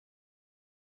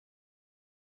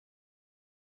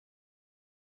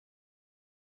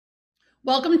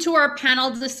Welcome to our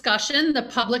panel discussion, The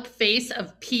Public Face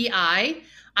of PI.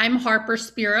 I'm Harper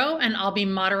Spero, and I'll be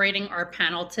moderating our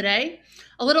panel today.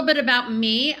 A little bit about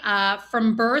me.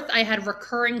 From birth, I had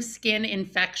recurring skin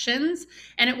infections,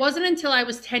 and it wasn't until I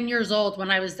was 10 years old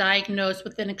when I was diagnosed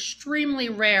with an extremely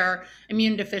rare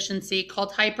immune deficiency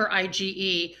called hyper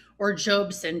IgE, or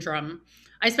Job syndrome.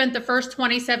 I spent the first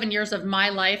 27 years of my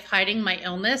life hiding my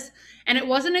illness, and it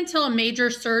wasn't until a major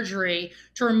surgery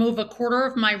to remove a quarter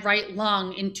of my right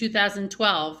lung in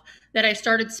 2012 that I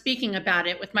started speaking about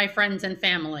it with my friends and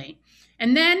family.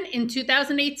 And then in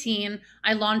 2018,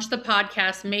 I launched the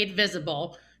podcast Made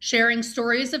Visible, sharing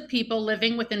stories of people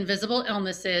living with invisible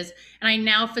illnesses, and I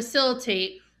now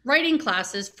facilitate writing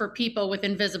classes for people with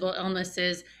invisible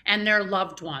illnesses and their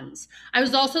loved ones. I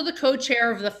was also the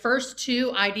co-chair of the first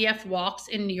two IDF walks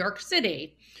in New York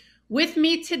City. With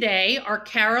me today are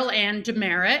Carol Ann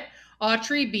Demaret,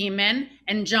 Autrey Beamon,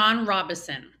 and John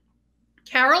Robison.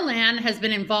 Carol Ann has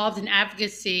been involved in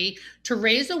advocacy to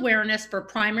raise awareness for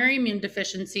primary immune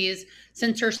deficiencies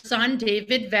since her son,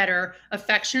 David Vetter,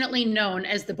 affectionately known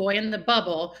as the boy in the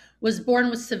bubble, was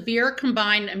born with severe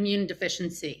combined immune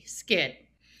deficiency, SCID.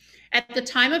 At the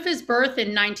time of his birth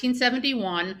in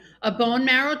 1971, a bone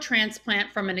marrow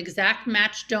transplant from an exact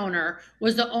match donor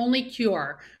was the only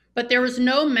cure, but there was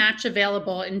no match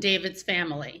available in David's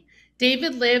family.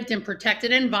 David lived in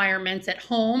protected environments at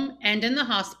home and in the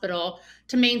hospital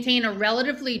to maintain a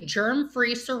relatively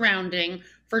germ-free surrounding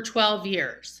for 12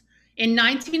 years. In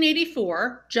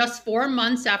 1984, just 4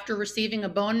 months after receiving a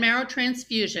bone marrow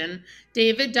transfusion,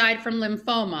 David died from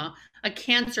lymphoma, a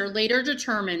cancer later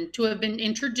determined to have been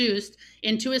introduced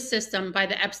into his system by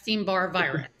the Epstein-Barr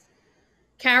virus.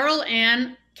 Carol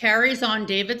Ann carries on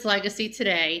David's legacy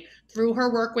today through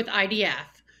her work with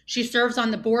IDF. She serves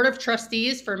on the board of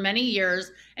trustees for many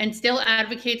years and still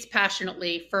advocates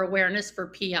passionately for awareness for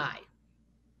PI.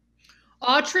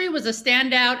 Autrey was a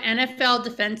standout NFL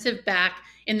defensive back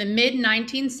in the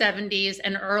mid-1970s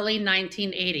and early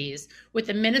 1980s with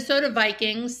the Minnesota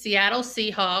Vikings, Seattle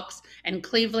Seahawks, and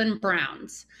Cleveland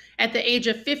Browns. At the age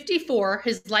of 54,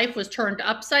 his life was turned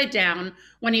upside down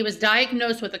when he was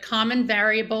diagnosed with a common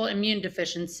variable immune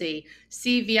deficiency,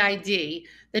 CVID.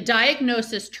 The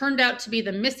diagnosis turned out to be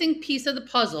the missing piece of the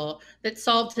puzzle that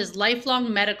solved his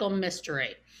lifelong medical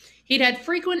mystery. He'd had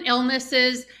frequent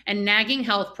illnesses and nagging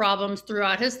health problems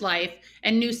throughout his life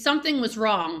and knew something was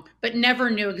wrong, but never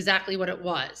knew exactly what it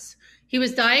was. He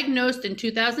was diagnosed in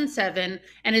 2007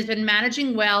 and has been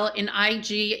managing well in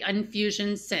IG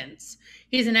infusions since.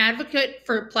 He's an advocate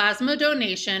for plasma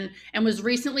donation and was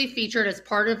recently featured as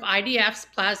part of IDF's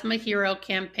Plasma Hero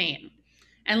campaign.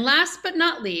 And last but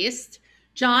not least,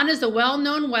 John is a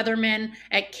well-known weatherman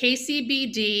at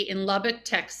KCBD in Lubbock,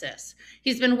 Texas.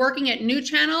 He's been working at New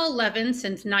Channel 11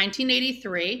 since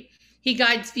 1983. He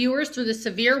guides viewers through the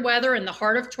severe weather in the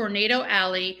heart of Tornado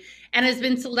Alley and has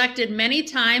been selected many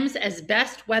times as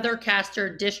Best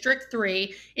Weathercaster District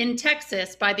 3 in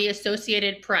Texas by the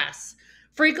Associated Press.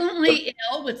 Frequently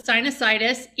ill with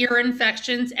sinusitis, ear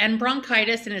infections, and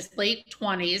bronchitis in his late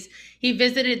 20s, he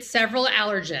visited several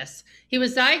allergists. He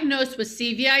was diagnosed with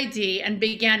CVID and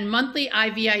began monthly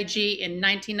IVIG in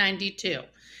 1992.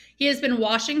 He has been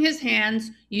washing his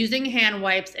hands, using hand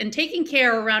wipes, and taking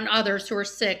care around others who are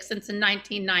sick since the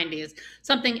 1990s,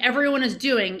 something everyone is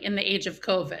doing in the age of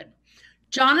COVID.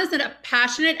 John is a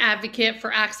passionate advocate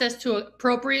for access to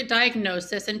appropriate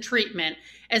diagnosis and treatment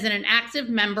as an active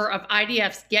member of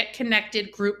IDF's Get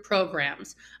Connected group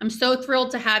programs. I'm so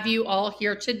thrilled to have you all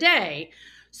here today.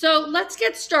 So let's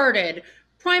get started.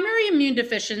 Primary immune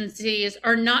deficiencies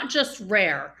are not just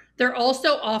rare, they're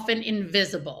also often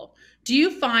invisible. Do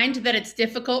you find that it's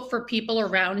difficult for people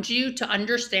around you to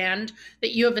understand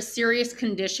that you have a serious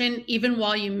condition even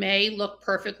while you may look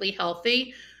perfectly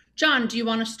healthy? John, do you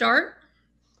want to start?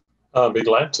 I'd be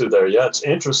glad to there. Yeah, it's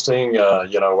interesting. When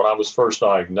I was first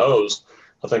diagnosed,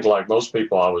 I think like most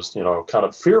people, I was, kind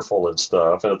of fearful and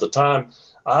stuff. And at the time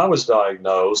I was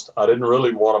diagnosed, I didn't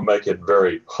really want to make it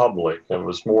very public. It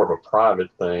was more of a private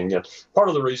thing. And part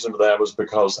of the reason for that was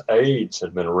because AIDS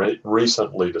had been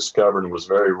recently discovered and was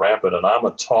very rampant. And I'm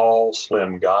a tall,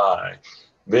 slim guy.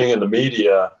 Being in the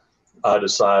media, I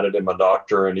decided, and my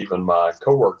doctor and even my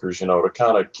coworkers, to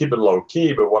kind of keep it low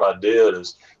key. But what I did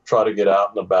is try to get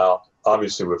out and about,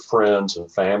 obviously with friends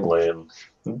and family.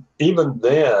 And even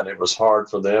then, it was hard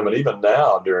for them. And even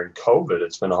now, during COVID,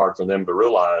 it's been hard for them to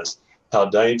realize how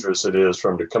dangerous it is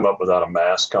for them to come up without a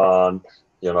mask on,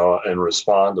 and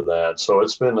respond to that. So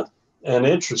it's been an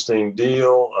interesting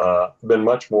deal. Been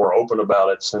much more open about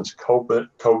it since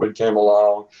COVID came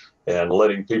along, and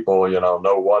letting people,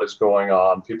 know what is going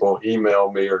on. People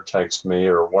email me or text me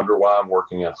or wonder why I'm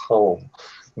working at home.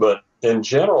 But in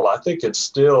general, I think it's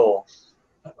still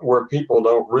where people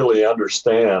don't really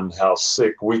understand how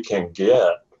sick we can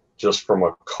get just from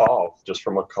a cough, just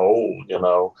from a cold,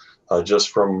 just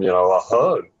from, a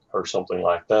hug or something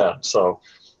like that. So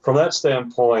from that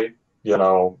standpoint,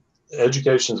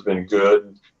 education's been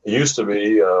good. It used to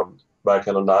be back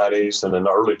in the 90s and in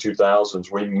the early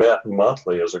 2000s, we met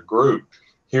monthly as a group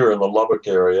here in the Lubbock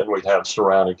area, and we'd have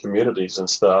surrounding communities and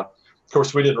stuff. Of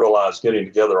course, we didn't realize getting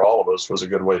together, all of us, was a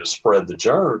good way to spread the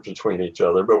germs between each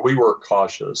other, but we were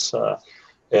cautious.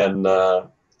 And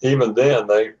even then,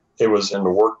 it was in the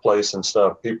workplace and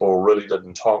stuff. People really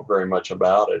didn't talk very much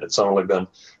about it. It's only been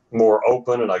more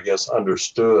open and I guess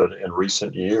understood in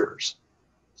recent years.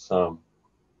 So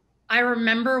I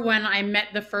remember when I met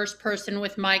the first person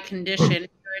with my condition here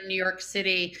in New York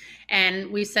City, and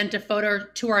we sent a photo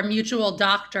to our mutual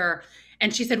doctor,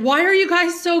 and she said, "Why are you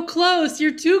guys so close?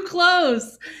 You're too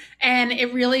close." And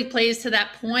it really plays to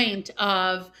that point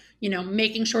of,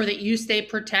 making sure that you stay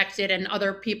protected and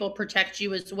other people protect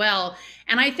you as well.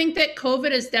 And I think that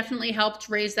COVID has definitely helped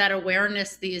raise that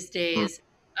awareness these days.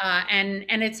 And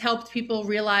it's helped people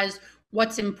realize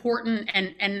what's important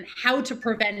and how to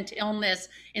prevent illness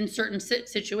in certain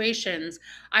situations.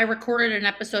 I recorded an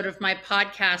episode of my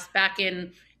podcast back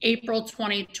in April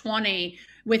 2020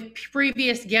 with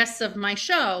previous guests of my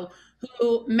show,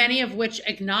 who many of which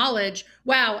acknowledge,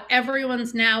 wow,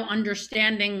 everyone's now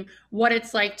understanding what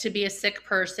it's like to be a sick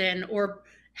person or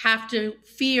have to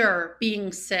fear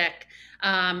being sick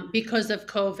because of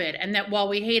COVID. And that while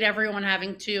we hate everyone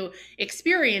having to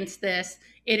experience this,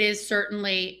 it is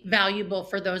certainly valuable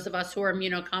for those of us who are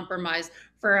immunocompromised,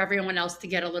 for everyone else to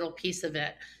get a little piece of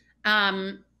it.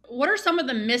 What are some of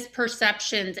the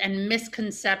misperceptions and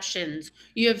misconceptions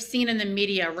you have seen in the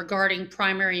media regarding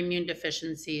primary immune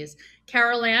deficiencies?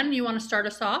 Carol Ann, you want to start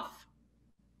us off?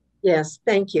 Yes,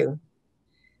 thank you.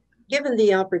 Given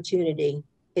the opportunity,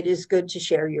 it is good to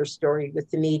share your story with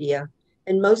the media,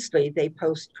 and mostly they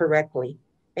post correctly,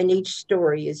 and each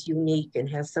story is unique and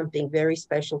has something very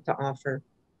special to offer.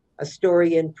 A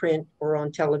story in print or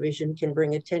on television can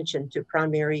bring attention to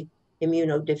primary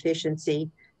immunodeficiency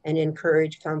and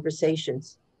encourage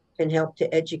conversations, can help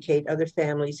to educate other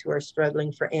families who are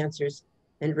struggling for answers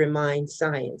and remind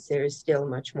science there is still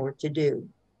much more to do.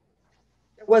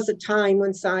 There was a time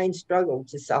when science struggled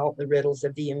to solve the riddles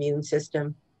of the immune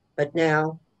system, but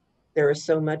now there is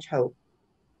so much hope.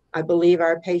 I believe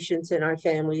our patients and our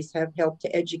families have helped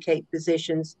to educate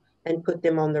physicians and put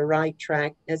them on the right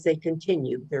track as they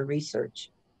continue their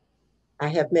research. I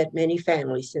have met many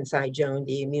families since I joined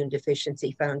the Immune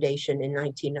Deficiency Foundation in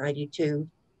 1992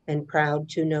 and proud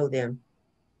to know them.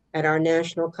 At our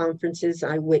national conferences,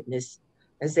 I witness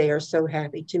as they are so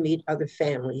happy to meet other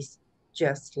families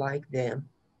just like them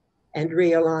and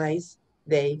realize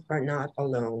they are not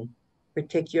alone,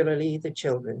 particularly the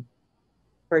children.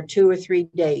 For 2 or 3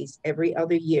 days every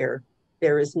other year,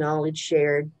 there is knowledge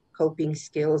shared, coping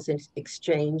skills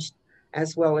exchanged,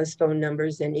 as well as phone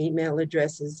numbers and email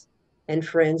addresses, and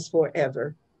friends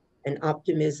forever, and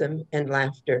optimism and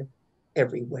laughter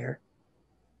everywhere.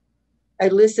 I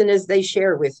listen as they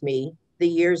share with me the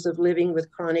years of living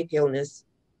with chronic illness,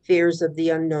 fears of the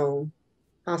unknown,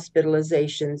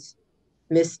 hospitalizations,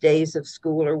 missed days of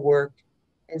school or work,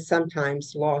 and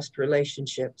sometimes lost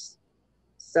relationships.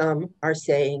 Some are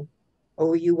saying,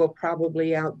 "Oh, you will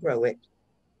probably outgrow it."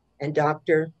 And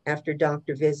doctor after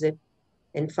doctor visit,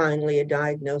 and finally a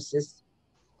diagnosis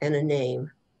and a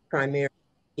name, primary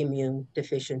immune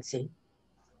deficiency,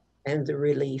 and the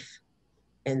relief,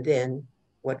 and then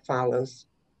what follows,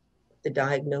 what the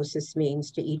diagnosis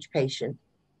means to each patient,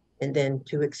 and then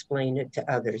to explain it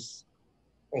to others.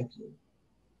 Thank you.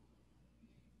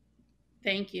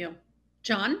 Thank you.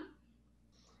 John?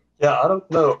 yeah, I don't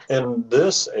know in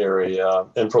this area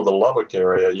and for the Lubbock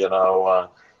area,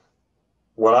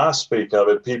 when I speak of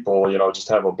it, people, just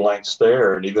have a blank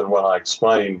stare. And even when I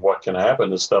explain what can happen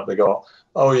and stuff, they go,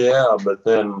 "Oh yeah," but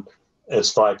then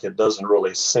it's like it doesn't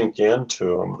really sink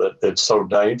into them that it's so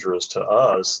dangerous to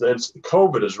us.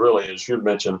 COVID is really, as you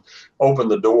mentioned, opened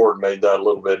the door and made that a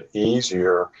little bit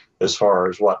easier as far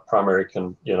as what primary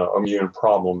immune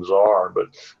problems are. But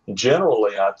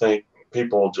generally, I think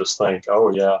people just think,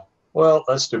 "Oh yeah, well,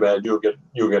 that's too bad. You'll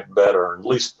get better." At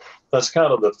least that's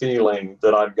kind of the feeling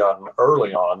that I've gotten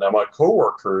early on. Now, my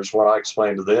coworkers, when I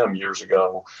explained to them years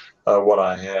ago what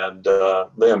I had,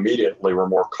 they immediately were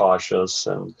more cautious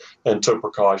and took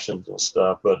precautions and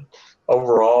stuff. But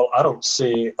overall, I don't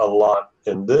see a lot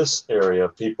in this area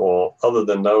of people other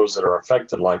than those that are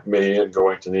affected like me and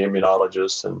going to the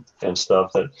immunologists and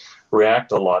stuff that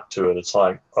react a lot to it. It's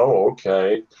like, oh,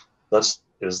 okay,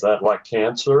 is that like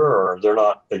cancer? Or they're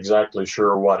not exactly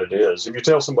sure what it is. If you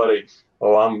tell somebody,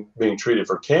 oh, I'm being treated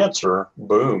for cancer,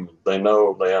 boom, they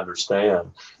know, they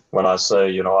understand. When I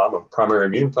say, I'm a primary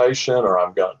immune patient or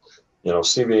I've got,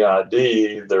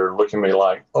 CVID, they're looking at me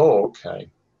like, oh, okay.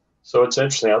 So it's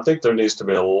interesting. I think there needs to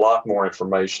be a lot more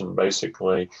information,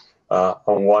 basically,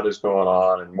 on what is going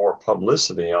on and more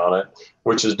publicity on it,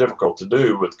 which is difficult to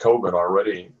do with COVID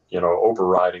already,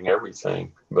 overriding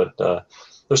everything. But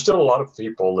there's still a lot of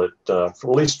people that, at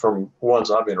least from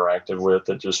ones I've interacted with,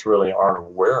 that just really aren't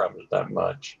aware of it that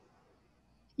much.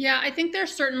 Yeah, I think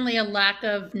there's certainly a lack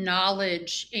of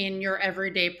knowledge in your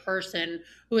everyday person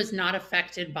who is not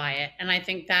affected by it. And I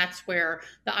think that's where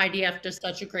the IDF does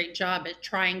such a great job at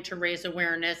trying to raise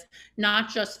awareness, not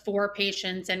just for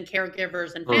patients and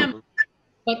caregivers and families,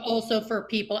 Mm-hmm. but also for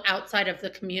people outside of the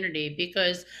community.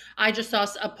 Because I just saw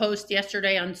a post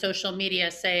yesterday on social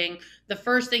media saying the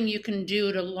first thing you can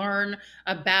do to learn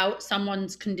about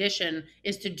someone's condition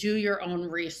is to do your own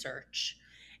research,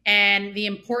 and the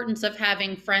importance of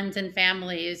having friends and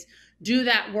families do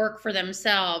that work for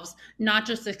themselves, not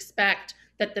just expect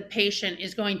that the patient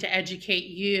is going to educate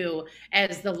you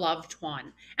as the loved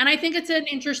one. And I think it's an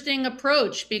interesting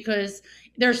approach because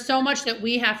there's so much that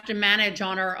we have to manage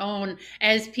on our own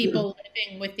as people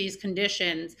living with these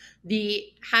conditions.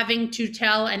 The having to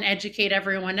tell and educate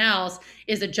everyone else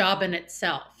is a job in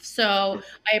itself. So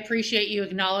I appreciate you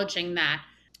acknowledging that.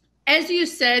 As you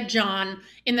said, John,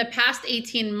 in the past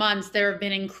 18 months, there have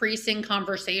been increasing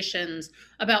conversations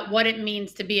about what it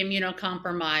means to be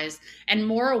immunocompromised and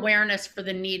more awareness for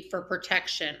the need for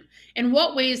protection. In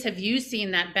what ways have you seen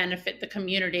that benefit the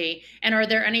community, and are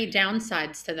there any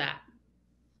downsides to that?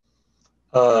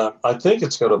 I think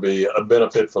it's going to be a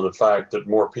benefit for the fact that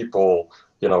more people,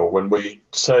 when we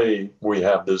say we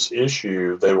have this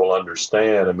issue, they will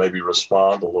understand and maybe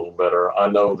respond a little better. I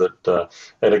know that,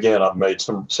 and again, I've made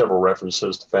several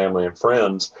references to family and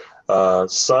friends.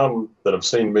 Some that have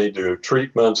seen me do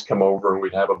treatments come over and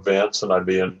we'd have events and I'd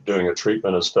be doing a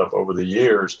treatment and stuff over the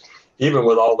years. Even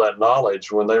with all that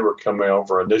knowledge, when they were coming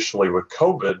over initially with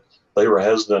COVID, they were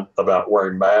hesitant about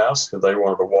wearing masks and they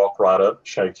wanted to walk right up,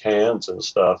 shake hands and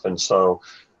stuff. And so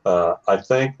I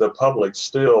think the public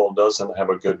still doesn't have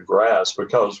a good grasp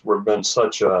because we've been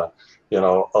such a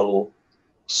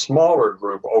smaller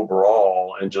group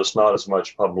overall and just not as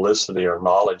much publicity or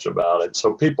knowledge about it.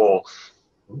 So people,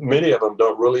 many of them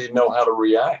don't really know how to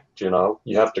react. You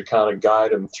have to kind of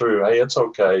guide them through, hey, it's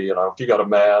okay. If you got a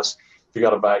mask, if you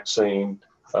got a vaccine,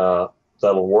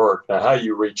 that'll work. Now, how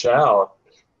you reach out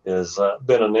has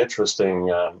been an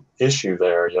interesting issue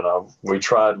there. We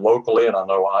tried locally, and I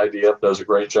know IDF does a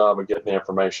great job of getting the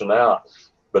information out,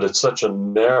 but it's such a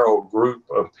narrow group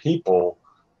of people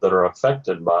that are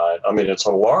affected by it. I mean, it's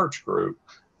a large group,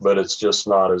 but it's just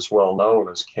not as well known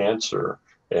as cancer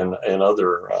and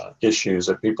other issues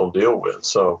that people deal with.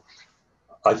 So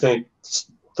I think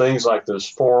things like this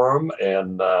forum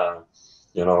and,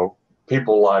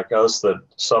 people like us that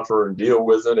suffer and deal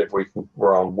with it, if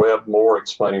we're on web more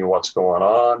explaining what's going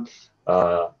on,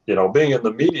 being in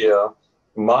the media,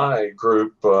 my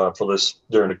group for this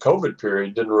during the COVID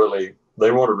period they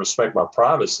wanted to respect my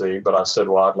privacy, but I said,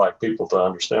 well, I'd like people to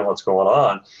understand what's going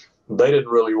on. They didn't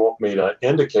really want me to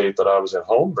indicate that I was at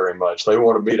home very much. They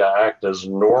wanted me to act as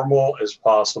normal as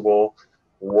possible,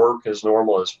 work as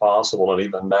normal as possible. And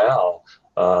even now,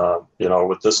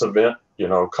 with this event,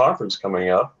 conference coming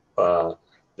up,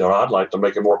 I'd like to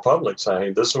make it more public,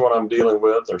 saying this is what I'm dealing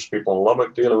with. There's people in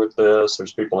Lubbock dealing with this.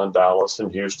 There's people in Dallas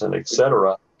and Houston, et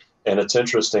cetera. And it's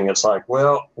interesting. It's like,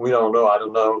 well, we don't know. I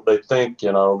don't know. They think,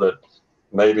 that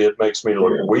maybe it makes me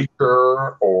look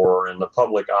weaker, or in the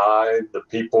public eye, the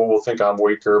people will think I'm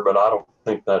weaker, but I don't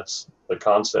think that's the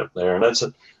concept there. And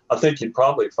I think you'd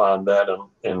probably find that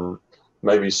in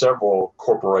maybe several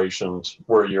corporations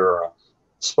where you're a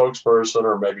spokesperson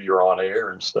or maybe you're on air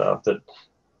and stuff, that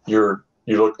you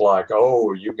look like,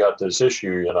 oh, you've got this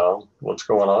issue, what's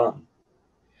going on?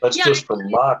 That's just from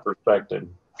my perspective.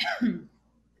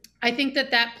 I think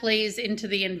that plays into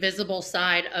the invisible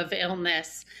side of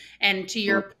illness. And to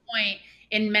your point,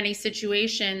 in many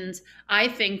situations, I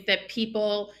think that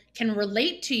people can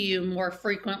relate to you more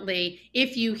frequently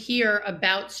if you hear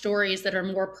about stories that are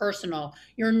more personal.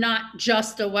 You're not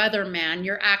just a weatherman,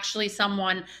 you're actually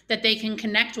someone that they can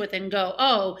connect with and go,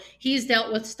 oh, he's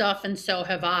dealt with stuff and so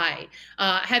have I.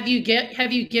 Have you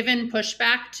given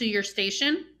pushback to your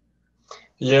station?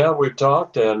 Yeah, we've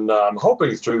talked, and I'm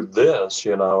hoping through this,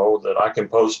 that I can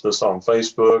post this on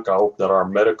Facebook. I hope that our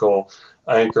medical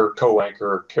anchor,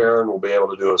 co-anchor Karen will be able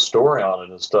to do a story on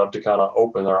it and stuff to kind of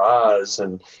open their eyes.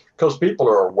 And because people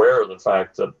are aware of the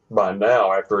fact that by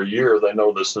now, after a year, they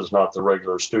know this is not the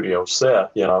regular studio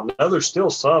set. Now there's still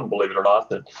some, believe it or not,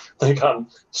 that think I'm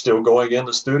still going in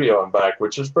the studio and back,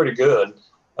 which is pretty good.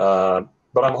 But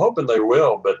I'm hoping they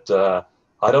will. But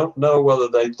I don't know whether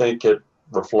they think it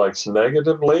reflects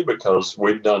negatively, because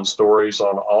we've done stories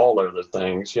on all other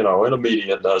things, and the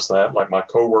media does that. Like my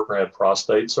coworker had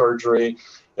prostate surgery,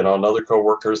 another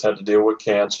coworker's had to deal with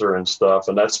cancer and stuff,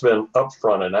 and that's been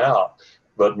upfront and out.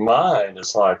 But mine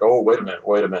is like, oh, wait a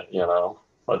minute,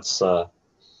 let's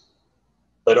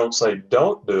they don't say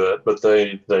don't do it, but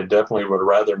they definitely would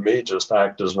rather me just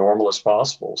act as normal as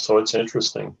possible. So it's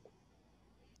interesting.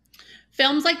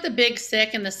 Films like The Big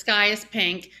Sick and The Sky is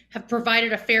Pink have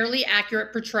provided a fairly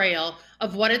accurate portrayal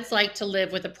of what it's like to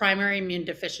live with a primary immune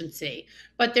deficiency.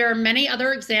 But there are many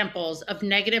other examples of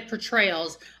negative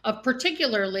portrayals of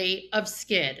particularly of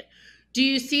SCID. Do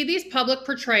you see these public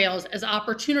portrayals as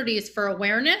opportunities for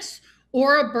awareness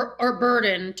or a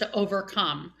burden to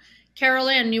overcome? Carol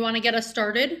Ann, you want to get us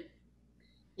started?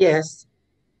 Yes.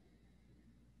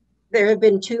 There have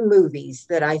been two movies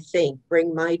that I think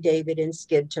bring My David and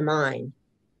Skid to mind.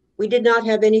 We did not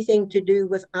have anything to do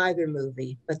with either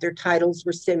movie, but their titles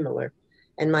were similar.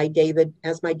 And My David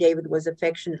was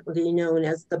affectionately known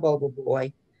as the Bubble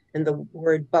Boy, and the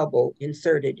word bubble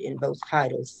inserted in both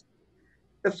titles.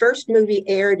 The first movie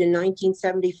aired in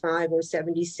 1975 or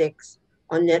 76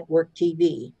 on network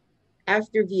TV.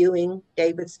 After viewing,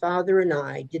 David's father and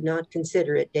I did not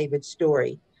consider it David's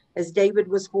story, as David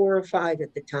was 4 or 5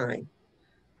 at the time.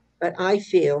 But I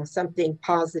feel something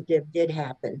positive did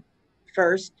happen.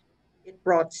 First, it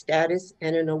brought status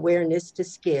and an awareness to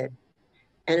SCID,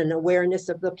 and an awareness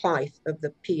of the plight of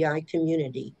the PI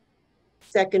community.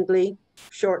 Secondly,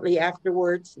 shortly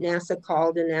afterwards, NASA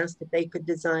called and asked if they could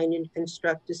design and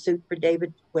construct a suit for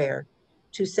David to wear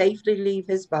to safely leave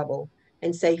his bubble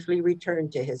and safely return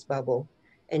to his bubble.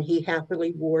 And he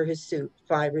happily wore his suit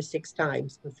 5 or 6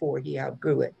 times before he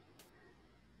outgrew it.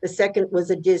 The second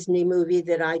was a Disney movie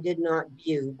that I did not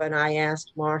view, but I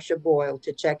asked Marsha Boyle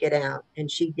to check it out, and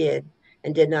she did,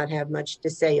 and did not have much to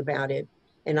say about it.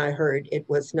 And I heard it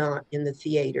was not in the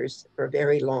theaters for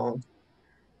very long.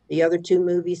 The other 2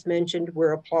 movies mentioned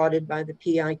were applauded by the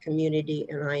PI community,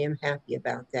 and I am happy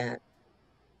about that.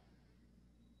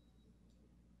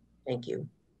 Thank you.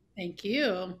 Thank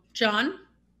you. John?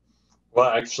 Well,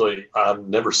 actually, I've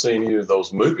never seen any of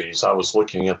those movies. I was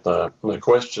looking at the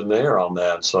questionnaire on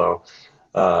that, so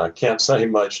can't say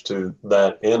much to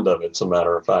that end of it, as a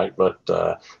matter of fact. But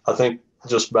I think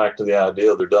just back to the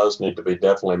idea, there does need to be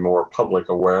definitely more public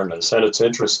awareness. And it's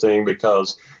interesting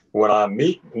because when I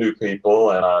meet new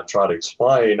people and I try to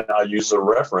explain, I use a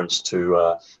reference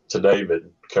to David,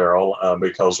 Carol,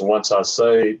 because once I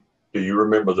say, do you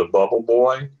remember the Bubble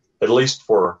Boy? At least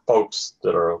for folks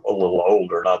that are a little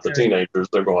older, not the teenagers,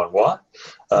 they're going, what?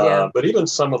 But even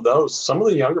some of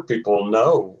the younger people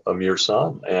know of your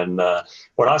son. And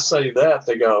when I say that,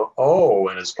 they go, oh,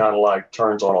 and it's kind of like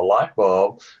turns on a light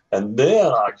bulb. And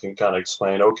then I can kind of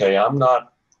explain, okay, I'm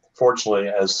not fortunately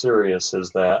as serious as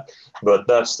that, but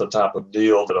that's the type of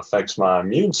deal that affects my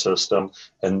immune system.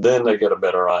 And then they get a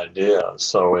better idea.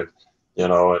 So if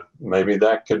maybe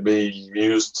that could be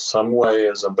used some way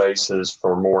as a basis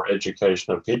for more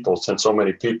education of people, since so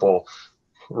many people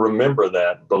remember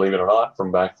that, believe it or not,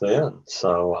 from back then.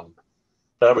 So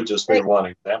that would just be one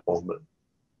example. But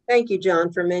thank you,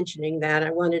 John, for mentioning that.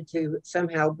 I wanted to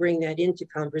somehow bring that into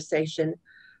conversation.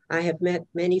 I have met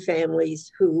many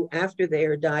families who, after they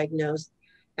are diagnosed,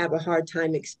 have a hard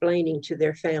time explaining to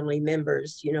their family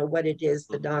members, what it is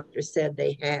the doctor said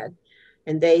they had.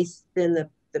 And then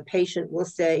the patient will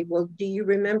say, well, do you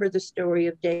remember the story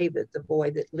of David, the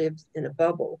boy that lives in a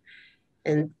bubble?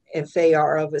 And if they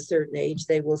are of a certain age,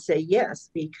 they will say yes,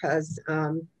 because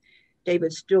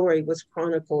David's story was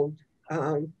chronicled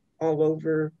all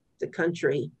over the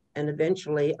country. And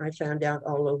eventually I found out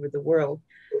all over the world.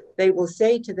 They will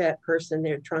say to that person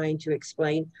they're trying to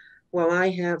explain, well, I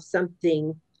have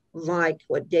something like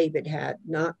what David had,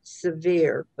 not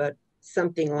severe, but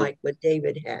something like what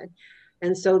David had.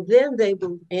 And so then they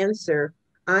will answer,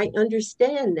 I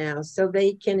understand now. So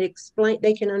they can explain,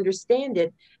 they can understand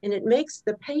it. And it makes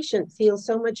the patient feel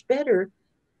so much better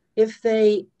if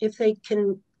they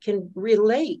can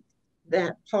relate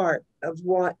that part of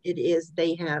what it is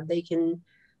they have. They can,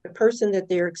 the person that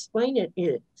they're explaining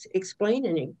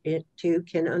it to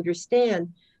can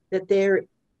understand that there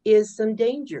is some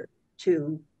danger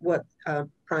to what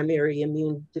primary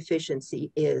immune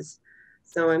deficiency is.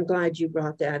 So I'm glad you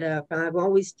brought that up. I've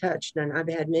always touched, and I've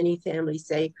had many families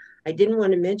say, I didn't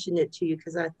want to mention it to you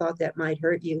because I thought that might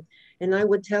hurt you. And I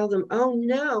would tell them, oh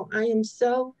no, I am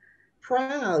so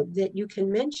proud that you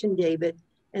can mention David,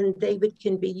 and David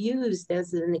can be used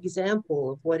as an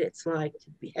example of what it's like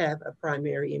to have a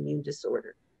primary immune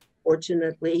disorder.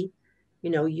 Fortunately, you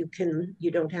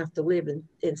don't have to live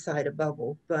inside a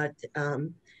bubble, but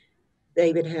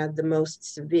David had the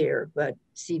most severe, but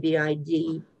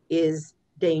CVID is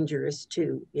dangerous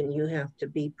too, and you have to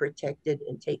be protected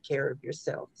and take care of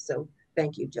yourself. So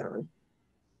thank you, John.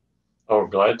 Oh,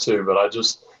 glad to, but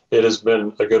it has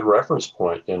been a good reference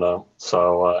point,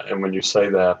 So, and when you say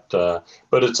that,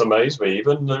 but it's amazed me,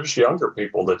 even there's younger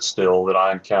people that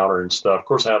I encounter and stuff. Of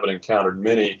course, I haven't encountered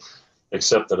many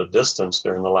except at a distance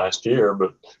during the last year,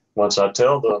 but once I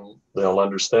tell them, they'll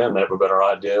understand, they have a better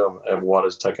idea of what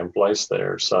has taken place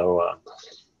there. So,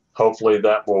 hopefully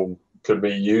could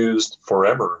be used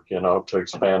forever, to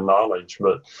expand knowledge.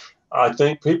 But I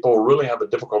think people really have a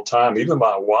difficult time. Even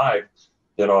my wife,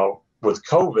 with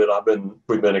COVID,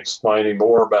 we've been explaining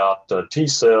more about T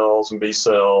cells and B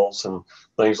cells and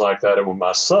things like that. And with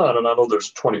my son, and I know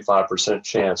there's 25%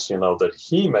 chance, that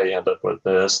he may end up with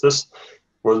this.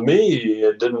 With me,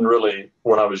 it didn't really,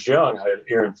 when I was young, I had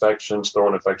ear infections,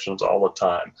 throat infections all the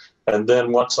time. And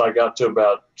then once I got to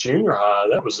about junior high,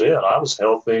 that was it. I was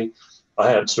healthy. I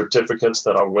had certificates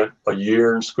that I went a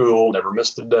year in school, never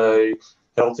missed a day,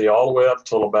 healthy all the way up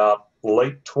till about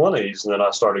late 20s. And then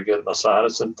I started getting the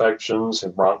sinus infections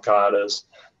and bronchitis.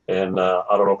 And I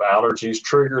don't know if allergies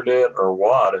triggered it or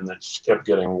what, and it just kept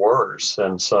getting worse.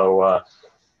 And so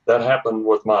that happened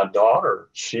with my daughter.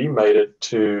 She made it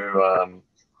to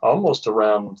almost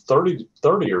around 30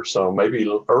 or so, maybe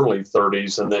early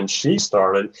 30s. And then she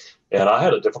started, and I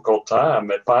had a difficult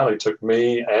time. It finally took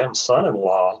me and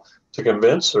son-in-law to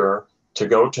convince her to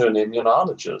go to an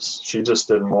immunologist. She just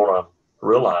didn't want to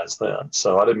realize that.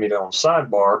 So I didn't mean it on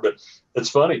sidebar, but it's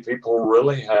funny. People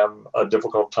really have a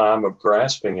difficult time of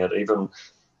grasping it. Even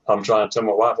I'm trying to tell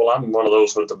my wife, well, I'm one of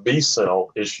those with the B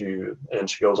cell issue. And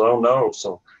she goes, oh no.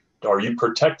 So are you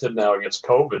protected now against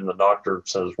COVID? And the doctor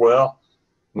says, well,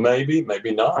 maybe,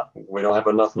 maybe not. We don't have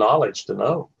enough knowledge to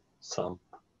know. So.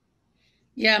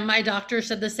 Yeah, my doctor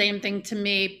said the same thing to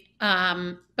me.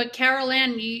 But Carol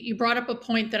Ann, you brought up a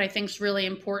point that I think is really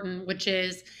important, which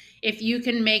is if you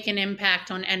can make an impact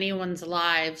on anyone's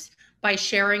lives by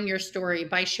sharing your story,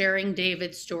 by sharing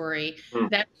David's story,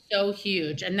 that's so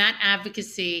huge. And that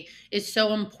advocacy is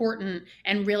so important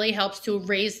and really helps to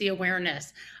raise the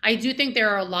awareness. I do think there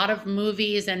are a lot of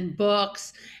movies and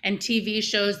books and TV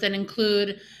shows that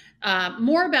include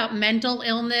more about mental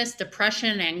illness,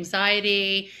 depression,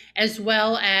 anxiety, as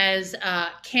well as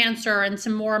cancer and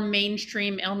some more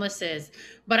mainstream illnesses.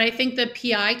 But I think the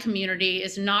PI community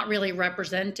is not really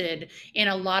represented in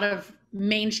a lot of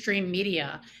mainstream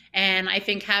media. And I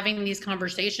think having these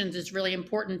conversations is really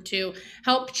important to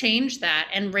help change that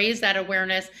and raise that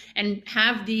awareness and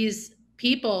have these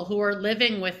people who are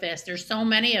living with this. There's so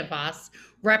many of us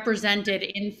represented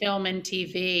in film and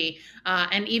TV,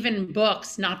 and even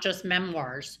books, not just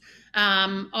memoirs.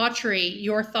 Autrey,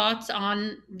 your thoughts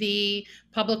on the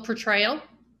public portrayal?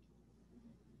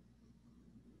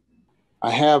 I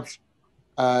have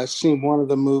seen one of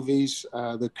the movies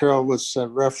that Carol was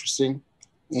referencing,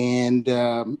 and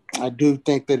I do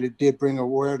think that it did bring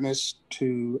awareness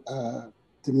to the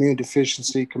immune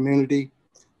deficiency community.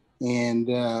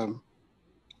 And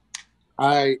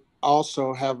I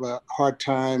also have a hard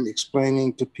time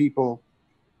explaining to people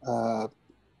that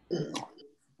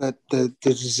the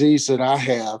disease that I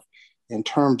have in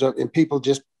terms of, and people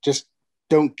just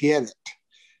don't get it.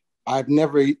 I've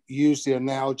never used the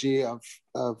analogy of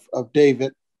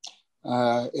David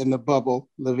in the bubble,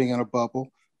 living in a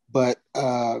bubble, but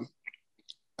that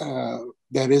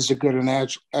is a good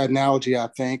analogy, I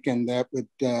think, and that would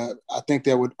I think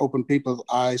that would open people's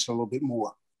eyes a little bit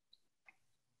more.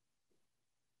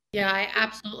 Yeah, I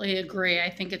absolutely agree. I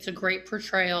think it's a great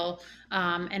portrayal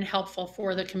and helpful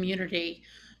for the community.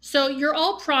 So you're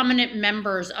all prominent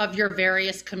members of your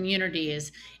various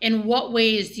communities. In what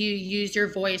ways do you use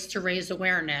your voice to raise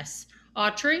awareness?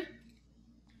 Autrey?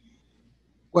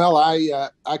 Well,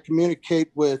 I communicate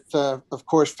with, of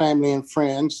course, family and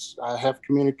friends. I have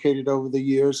communicated over the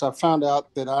years. I found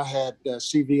out that I had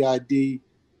CVID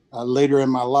later in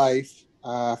my life.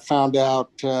 I found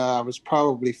out I was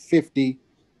probably 50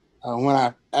 when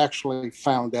I actually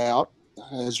found out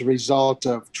as a result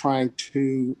of trying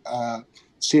to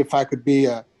see if I could be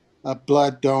a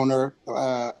blood donor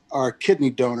or a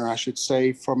kidney donor, I should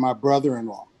say, for my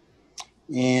brother-in-law.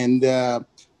 And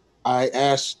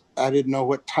I didn't know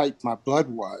what type my blood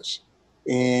was.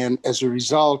 And as a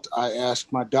result, I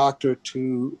asked my doctor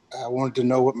I wanted to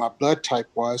know what my blood type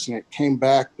was. And it came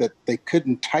back that they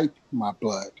couldn't type my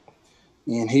blood.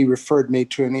 And he referred me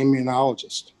to an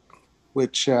immunologist,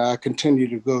 which I continue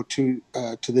to go to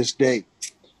this day.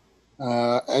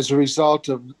 As a result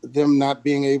of them not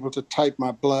being able to type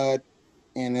my blood,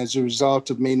 and as a result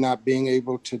of me not being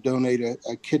able to donate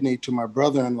a kidney to my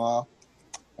brother-in-law,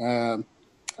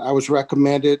 I was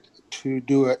recommended to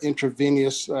do an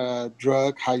intravenous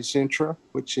drug, Hizentra,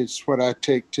 which is what I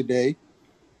take today.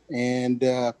 And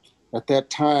at that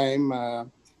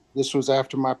time, this was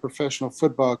after my professional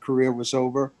football career was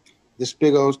over. This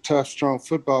big old tough, strong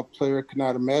football player could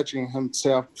not imagine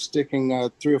himself sticking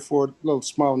 3 or 4 little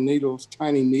small needles,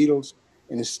 tiny needles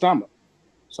in his stomach.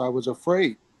 So I was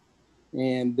afraid.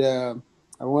 And I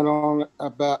went on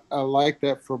about like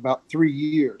that for about 3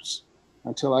 years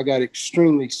until I got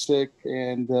extremely sick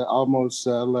and almost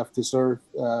left this earth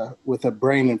with a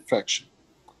brain infection.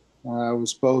 I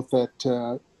was both at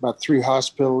about 3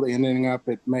 hospitals, ending up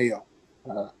at Mayo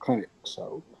Clinic.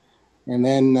 So, and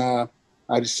then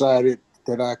I decided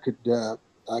that I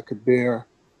could bear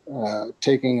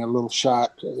taking a little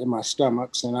shot in my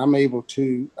stomachs, and I'm able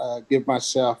to give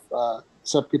myself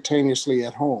subcutaneously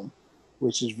at home,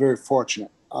 which is very fortunate.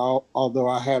 Although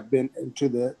I have been into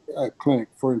the clinic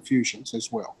for infusions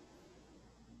as well.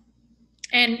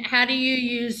 And how do you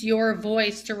use your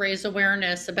voice to raise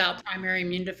awareness about primary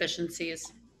immune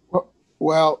deficiencies?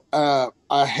 Well,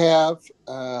 I have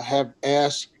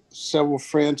asked several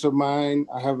friends of mine.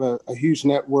 I have a huge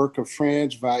network of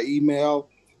friends via email.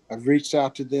 I've reached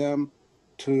out to them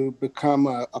to become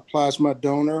a plasma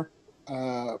donor,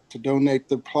 to donate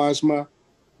the plasma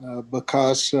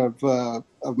because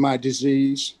of my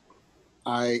disease.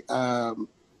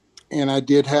 And I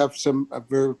did have some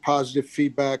very positive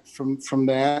feedback from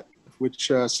that,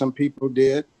 which some people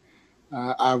did.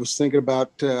 I was thinking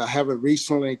about haven't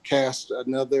recently cast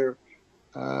another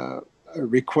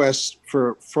request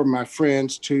for my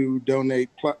friends to donate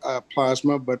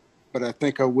plasma, but I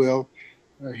think I will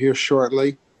here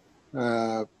shortly.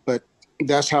 But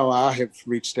that's how I have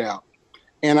reached out,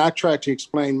 and I try to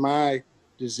explain my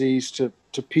disease to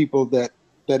people that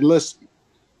listen.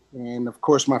 And of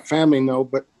course, my family know,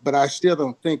 but I still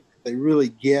don't think they really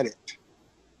get it.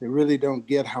 They really don't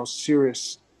get how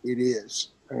serious it is.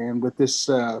 And with this,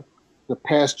 the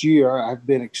past year, I've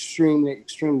been extremely,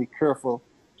 extremely careful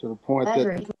to the point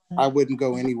that I wouldn't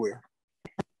go anywhere.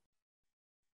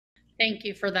 Thank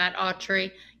you for that,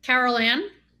 Autrey. Carol Ann?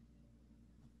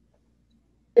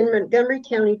 In Montgomery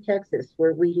County, Texas,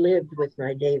 where we lived with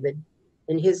my David,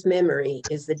 in his memory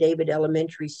is the David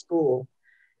Elementary School,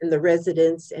 and the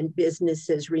residents and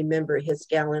businesses remember his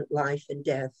gallant life and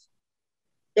death.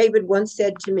 David once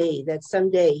said to me that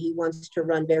someday he wants to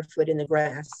run barefoot in the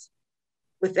grass.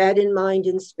 With that in mind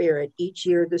and spirit, each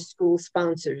year the school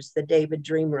sponsors the David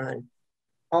Dream Run.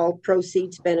 All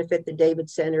proceeds benefit the David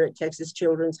Center at Texas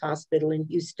Children's Hospital in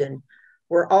Houston,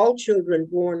 where all children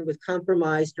born with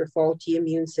compromised or faulty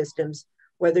immune systems,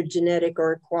 whether genetic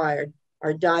or acquired,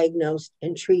 are diagnosed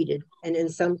and treated, and in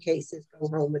some cases go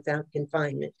home without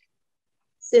confinement.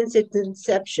 Since its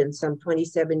inception some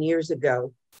 27 years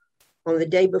ago, on the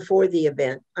day before the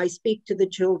event, I speak to the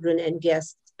children and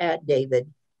guests at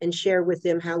David and share with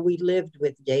them how we lived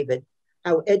with David,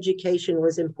 how education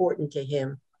was important to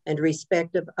him, and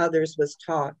respect of others was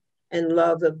taught, and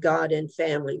love of God and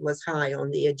family was high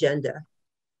on the agenda.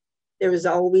 There is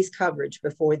always coverage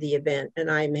before the event,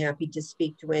 and I am happy to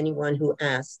speak to anyone who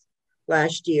asks.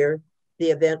 Last year, the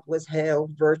event was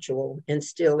held virtual, and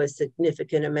still a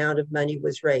significant amount of money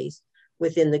was raised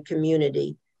within the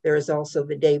community. There is also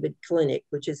the David Clinic,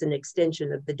 which is an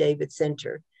extension of the David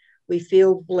Center. We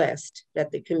feel blessed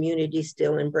that the community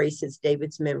still embraces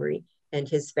David's memory and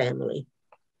his family.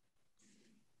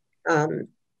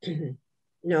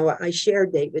 No, I share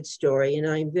David's story, and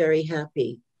I'm very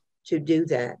happy to do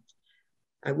that.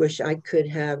 I wish I could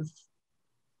have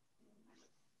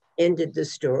ended the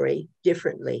story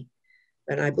differently,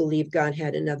 but I believe God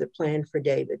had another plan for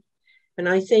David. And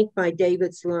I think by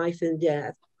David's life and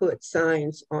death put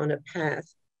science on a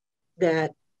path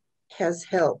that has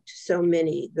helped so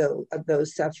many of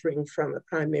those suffering from a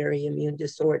primary immune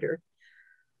disorder.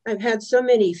 I've had so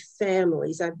many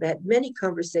families, I've had many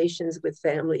conversations with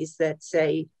families that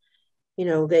say, you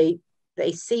know, they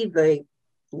see the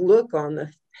look on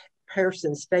the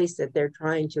person's face that they're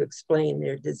trying to explain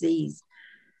their disease.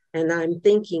 And I'm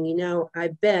thinking, you know, I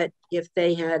bet if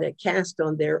they had a cast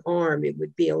on their arm, it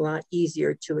would be a lot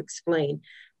easier to explain.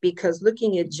 Because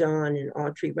looking at John and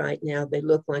Autrey right now, they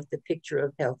look like the picture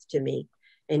of health to me.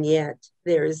 And yet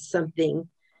there is something,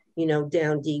 you know,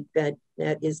 down deep that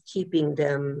is keeping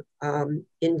them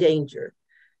in danger.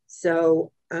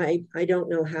 So I don't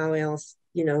know how else,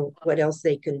 you know, what else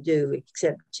they can do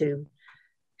except to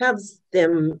have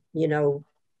them, you know,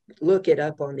 look it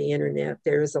up on the internet.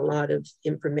 There's a lot of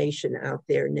information out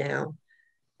there now.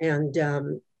 And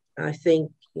I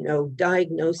think, you know,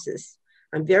 diagnosis,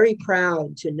 I'm very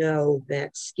proud to know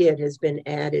that SCID has been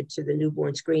added to the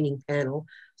newborn screening panel.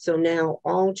 So now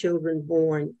all children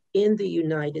born in the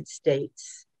United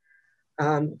States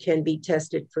can be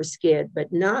tested for SCID,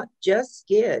 but not just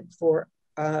SCID, for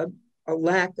a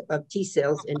lack of T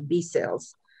cells and B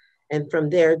cells. And from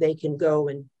there, they can go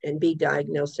and be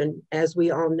diagnosed. And as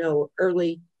we all know,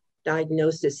 early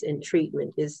diagnosis and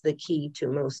treatment is the key to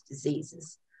most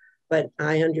diseases. But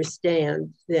I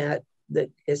understand that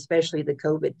especially the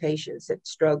COVID patients have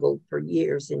struggled for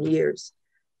years and years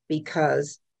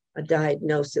because a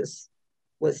diagnosis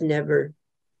was never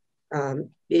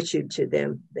issued to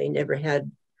them. They never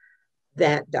had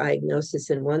that diagnosis.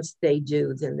 And once they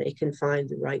do, then they can find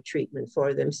the right treatment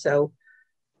for them. So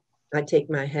I take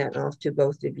my hat off to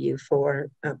both of you for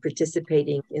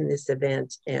participating in this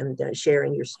event and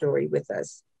sharing your story with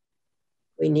us.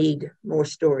 We need more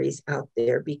stories out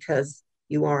there because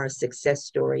you are a success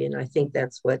story. And I think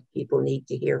that's what people need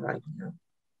to hear right now.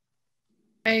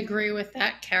 I agree with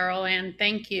that, Carol Ann.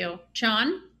 Thank you.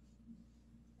 John?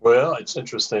 Well, it's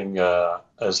interesting.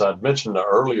 As I'd mentioned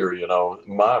earlier, you know,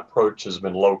 my approach has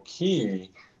been low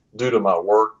key due to my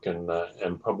work and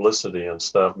publicity and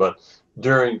stuff. But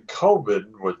during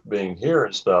COVID, with being here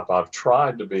and stuff, I've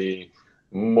tried to be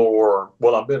more,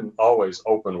 well, I've been always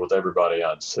open with everybody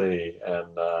I'd see.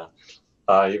 And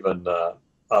I've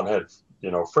had,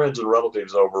 you know, friends and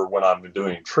relatives over when I'm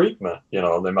doing treatment. You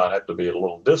know, they might have to be at a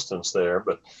little distance there,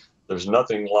 but there's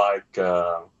nothing like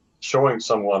showing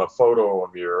someone a photo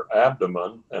of your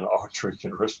abdomen, and Autrey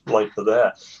can relate to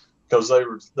that, because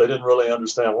they didn't really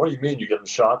understand, what do you mean you're getting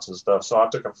shots and stuff? So I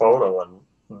took a photo, and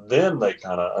then they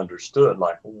kind of understood,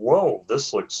 like, whoa,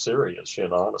 this looks serious, you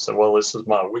know. And I said, well, this is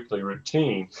my weekly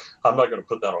routine. I'm not going to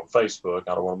put that on Facebook.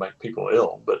 I don't want to make people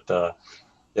ill, but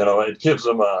you know, it gives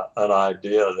them an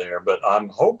idea there. But I'm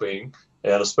hoping,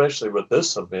 and especially with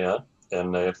this event,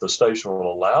 and if the station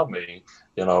will allow me,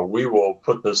 you know, we will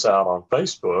put this out on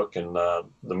Facebook, and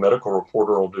the medical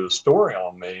reporter will do a story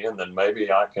on me, and then maybe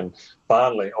I can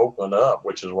finally open up,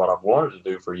 which is what I've wanted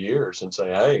to do for years, and say,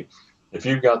 hey, if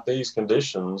you've got these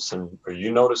conditions and or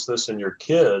you notice this in your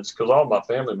kids, because all my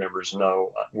family members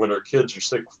know when their kids are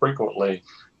sick frequently,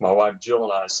 my wife Jill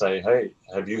and I say, hey,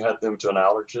 have you had them to an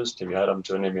allergist? Have you had them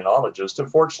to an immunologist?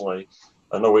 Unfortunately,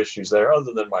 no issues there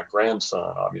other than my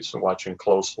grandson, obviously watching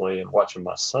closely and watching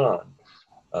my son.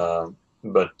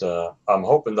 But I'm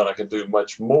hoping that I can do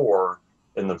much more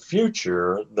in the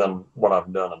future than what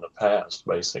I've done in the past,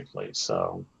 basically.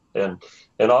 So, and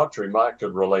Autrey might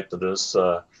could relate to this.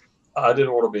 I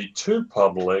didn't want to be too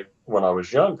public when I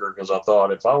was younger because I thought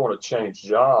if I want to change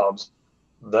jobs,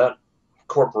 that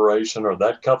corporation or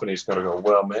that company is going to go,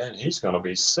 well, man, he's going to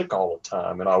be sick all the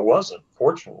time. And I wasn't,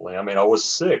 fortunately. I mean, I was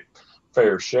sick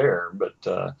fair share, but,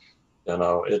 you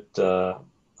know,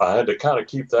 I had to kind of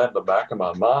keep that in the back of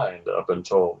my mind up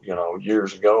until, you know,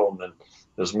 years ago. And then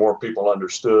as more people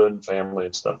understood, family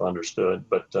and stuff understood.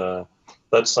 But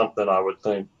that's something I would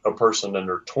think a person in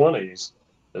their 20s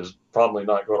is probably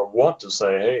not going to want to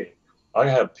say, hey, I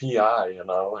have PI, you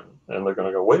know, and they're going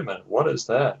to go, wait a minute, what is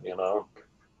that? You know,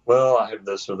 well, I have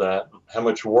this or that. How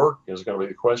much work is going to be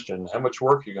the question? How much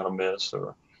work are you going to miss,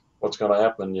 or what's going to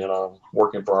happen, you know,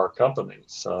 working for our company?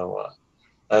 So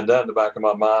I had that in the back of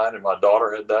my mind, and my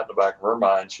daughter had that in the back of her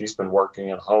mind. She's been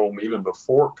working at home even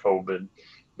before COVID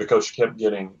because she kept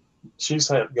she's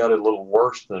got it a little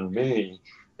worse than me,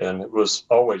 and it was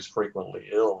always frequently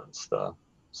ill and stuff.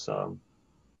 So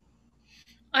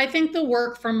I think the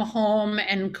work from home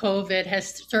and COVID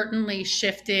has certainly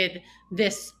shifted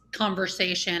this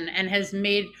conversation and has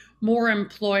made more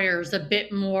employers a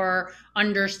bit more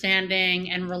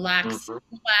understanding and relaxed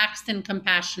and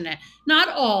compassionate. Not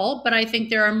all, but I think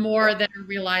there are more that are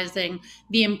realizing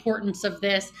the importance of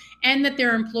this and that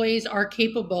their employees are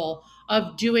capable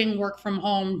of doing work from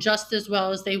home just as well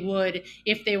as they would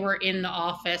if they were in the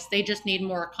office. They just need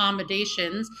more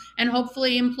accommodations, and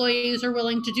hopefully employees are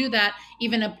willing to do that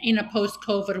even in a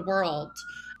post-COVID world.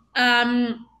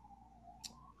 I'm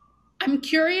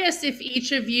curious if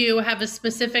each of you have a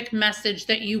specific message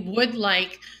that you would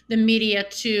like the media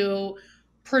to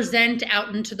present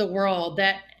out into the world,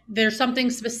 that there's something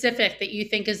specific that you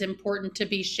think is important to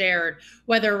be shared,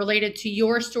 whether related to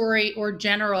your story or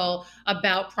general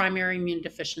about primary immune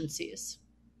deficiencies.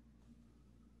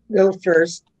 Go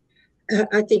first.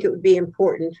 I think it would be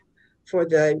important for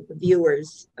the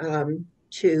viewers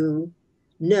to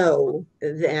know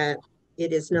that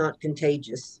it is not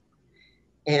contagious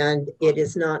and it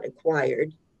is not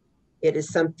acquired. It is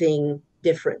something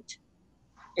different.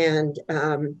 And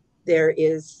there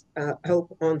is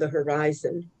hope on the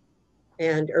horizon,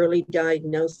 and early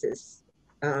diagnosis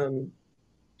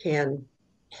can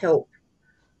help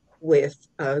with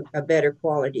a better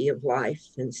quality of life.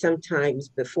 And sometimes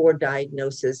before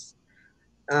diagnosis,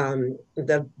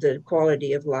 the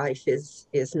quality of life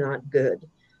is not good.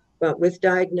 But with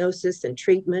diagnosis and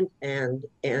treatment and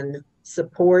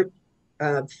support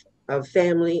of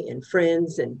family and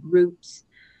friends and groups,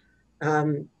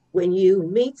 when you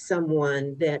meet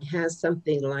someone that has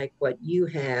something like what you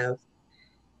have,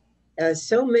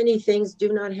 so many things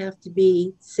do not have to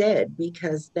be said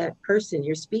because that person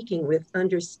you're speaking with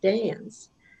understands.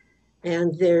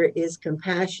 And there is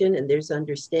compassion and there's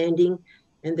understanding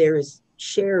and there is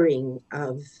sharing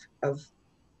of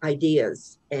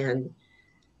ideas. And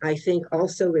I think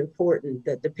also important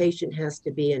that the patient has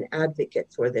to be an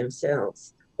advocate for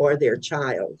themselves or their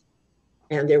child.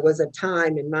 And there was a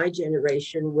time in my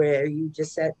generation where you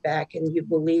just sat back and you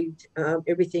believed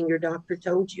everything your doctor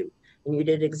told you, and you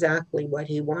did exactly what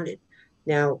he wanted.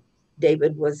 Now,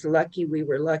 David was lucky, we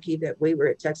were lucky that we were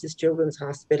at Texas Children's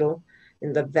Hospital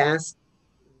in the vast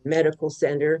medical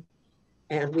center,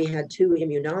 and we had 2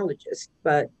 immunologists.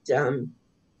 But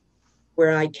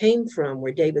where I came from,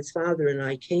 where David's father and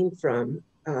I came from,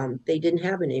 they didn't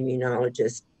have an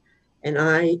immunologist. And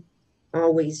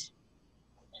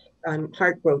I'm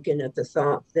heartbroken at the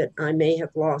thought that I may have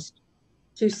lost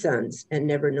 2 sons and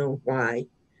never know why.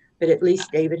 But at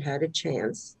least David had a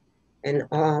chance. And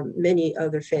many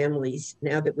other families,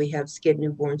 now that we have SCID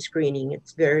newborn screening,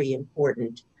 it's very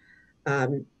important.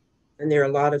 And there are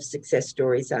a lot of success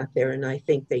stories out there, and I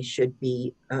think they should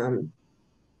be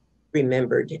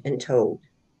remembered and told.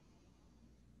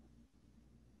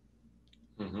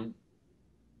 Mm-hmm.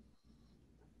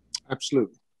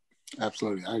 Absolutely.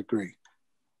 Absolutely. I agree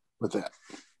with that.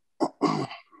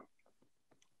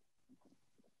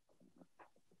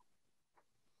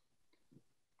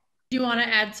 Do you want to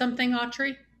add something,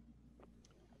 Autrey?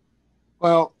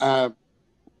 Well, I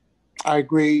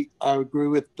agree. I agree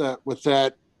with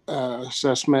that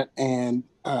assessment, and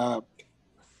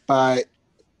by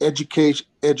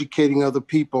educating other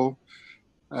people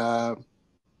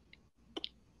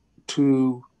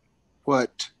to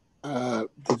what the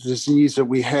disease that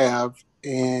we have,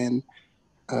 and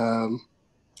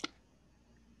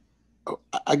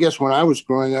I guess when I was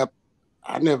growing up,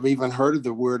 I never even heard of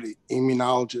the word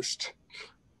immunologist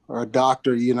or a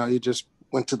doctor. You know, you just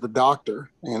went to the doctor,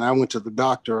 and I went to the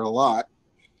doctor a lot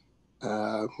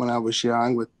when I was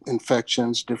young with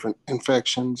different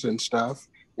infections and stuff.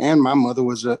 And my mother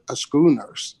was a school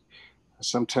nurse.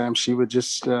 Sometimes she would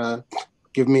just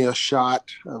give me a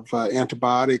shot of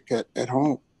antibiotic at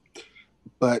home.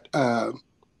 But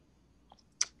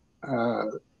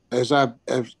as I've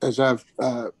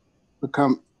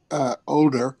become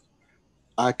older,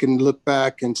 I can look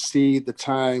back and see the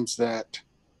times that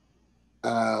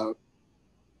I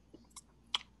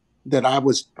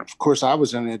was, of course, I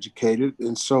was uneducated,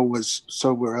 and so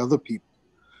were other people.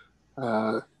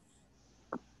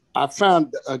 I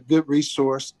found a good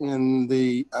resource in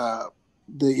the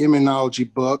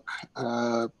immunology book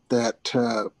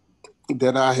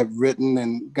that I have written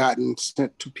and gotten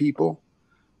sent to people.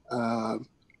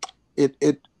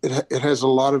 It has a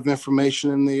lot of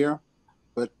information in there,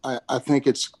 but I think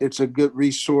it's a good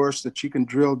resource that you can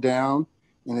drill down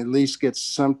and at least get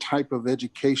some type of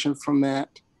education from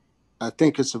that. I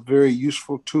think it's a very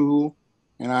useful tool,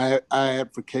 and I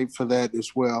advocate for that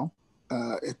as well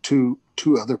to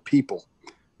other people.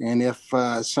 And if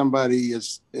somebody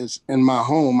is in my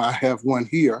home, I have one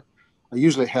here. I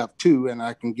usually have 2, and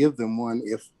I can give them one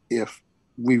if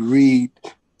we read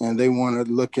and they want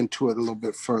to look into it a little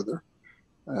bit further.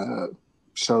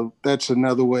 So that's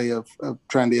another way of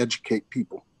trying to educate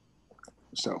people.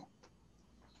 So,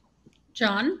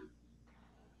 John?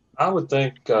 I would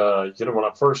think, when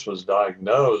I first was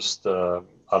diagnosed,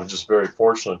 I'm just very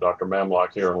fortunate. Dr.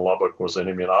 Mamlock here in Lubbock was an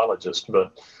immunologist,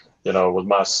 but with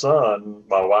my son,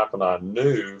 my wife and I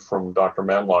knew from Dr.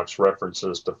 Mamlock's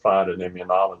references to find an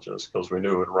immunologist because we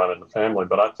knew it would run in the family.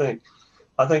 But I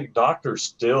think doctors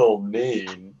still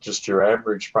need just your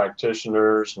average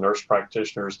practitioners, nurse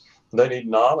practitioners. They need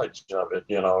knowledge of it.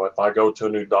 If I go to a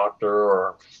new doctor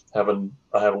or I have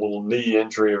a little knee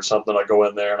injury or something, I go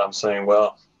in there and I'm saying,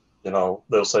 well,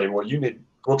 they'll say, well,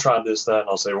 we'll try this, that. And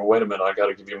I'll say, well, wait a minute, I got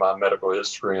to give you my medical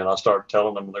history. And I start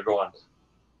telling them, and they're going,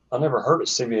 I never heard of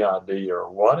CVID, or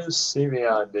what is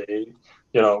CVID?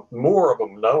 More of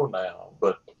them know now,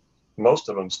 but most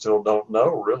of them still don't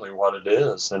know really what it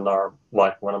is. And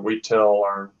when we tell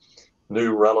our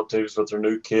new relatives with their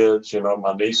new kids,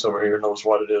 my niece over here knows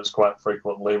what it is quite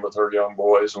frequently with her young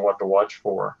boys and what to watch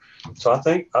for. So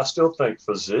I still think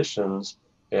physicians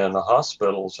and the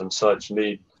hospitals and such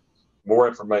need more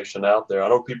information out there. I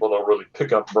know people don't really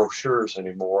pick up brochures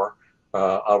anymore.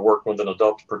 I work with an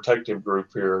adult protective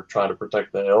group here trying to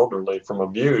protect the elderly from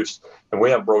abuse, and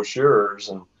we have brochures,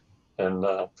 and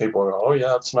people go, oh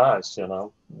yeah, it's nice.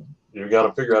 You got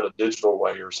to figure out a digital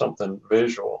way or something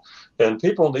visual. And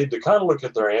people need to kind of look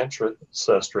at their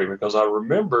ancestry, because I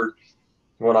remembered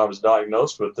when I was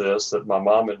diagnosed with this that my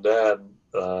mom and dad,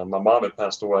 my mom had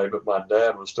passed away, but my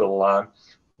dad was still alive,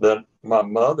 that my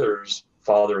mother's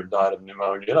father had died of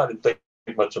pneumonia. And I didn't think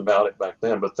much about it back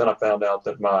then, but then I found out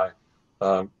that my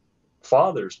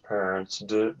father's parents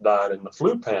died in the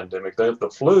flu pandemic. They had the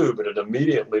flu, but it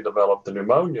immediately developed the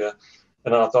pneumonia.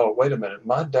 And I thought, wait a minute,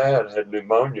 my dad had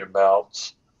pneumonia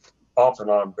bouts off and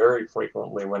on very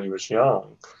frequently when he was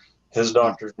young. His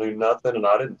doctors knew nothing, and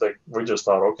I didn't think, we just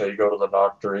thought, okay, you go to the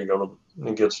doctor,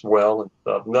 he gets well and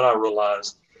stuff. And then I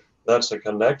realized that's a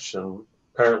connection.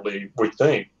 Apparently, we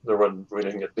think we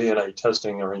didn't get DNA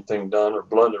testing or anything done or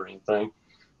blood or anything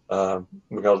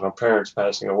because my parents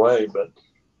passing away. But,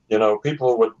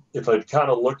 people would, if they'd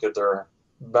kind of look at their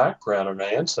background and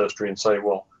their ancestry and say,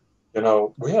 well,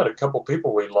 we had a couple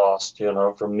people we lost,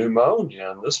 from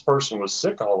pneumonia, and this person was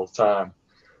sick all the time.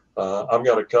 I've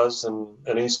got a cousin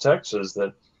in East Texas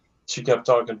that she kept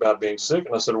talking about being sick.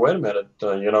 And I said, wait a minute,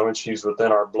 and she's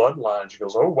within our bloodline. She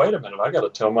goes, oh, wait a minute, I got to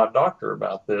tell my doctor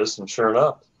about this. And sure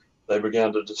enough, they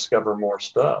began to discover more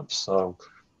stuff. So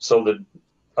that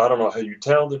I don't know how you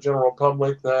tell the general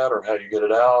public that or how you get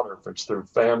it out or if it's through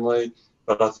family.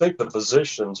 But I think the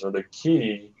physicians are the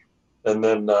key. And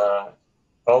then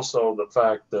also the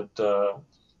fact that,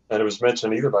 and it was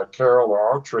mentioned either by Carol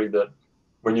or Autrey, that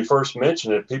when you first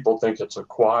mention it, people think it's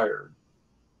acquired.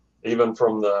 Even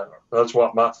that's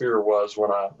what my fear was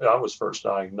when I was first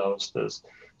diagnosed.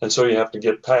 And so you have to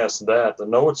get past that, to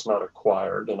know it's not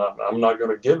acquired, and I'm not going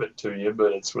to give it to you,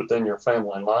 but it's within your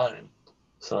family line.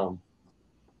 So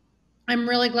I'm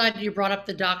really glad you brought up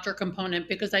the doctor component,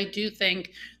 because I do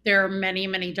think there are many,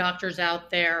 many doctors out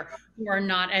there who are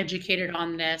not educated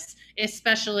on this,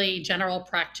 especially general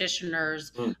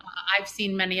practitioners. I've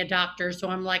seen many doctors, so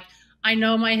I'm like, I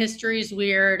know my history is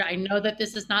weird. I know that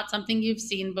this is not something you've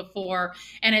seen before,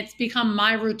 and it's become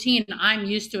my routine. I'm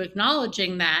used to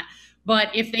acknowledging that.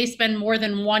 But if they spend more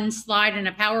than one slide in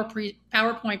a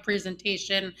PowerPoint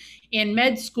presentation in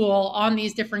med school on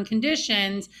these different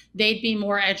conditions, they'd be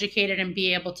more educated and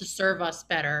be able to serve us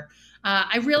better.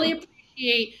 I really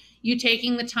appreciate you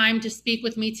taking the time to speak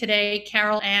with me today,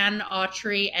 Carol Ann,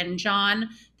 Autrey, and John.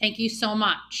 Thank you so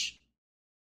much.